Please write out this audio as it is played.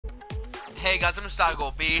Hey guys, I'm Scott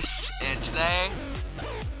Cyclone Beast, and today,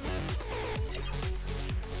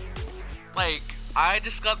 I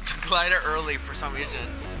just got the glider early for some reason.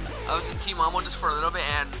 I was in Team Mumble just for a little bit,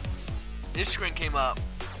 and this screen came up.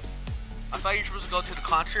 I thought you were supposed to go to the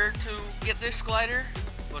concert to get this glider,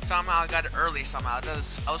 but somehow I got it early somehow. I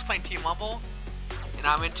was playing Team Mumble, and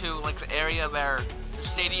I'm into like the area where the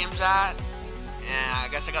stadium's at, and I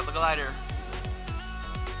guess I got the glider.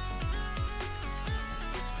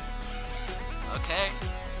 Okay.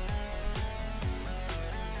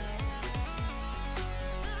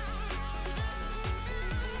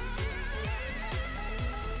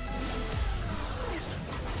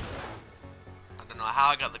 I don't know how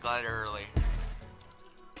I got the glider early.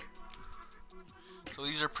 So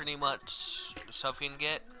these are pretty much the stuff you can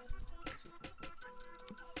get.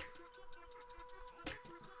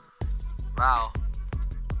 Wow.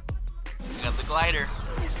 I got the glider.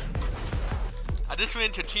 I just went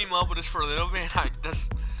into Team Mobile just for a little bit, and I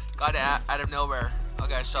just got it out of nowhere.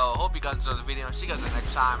 Okay, so hope you guys enjoyed the video. See you guys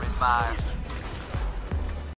next time, and bye.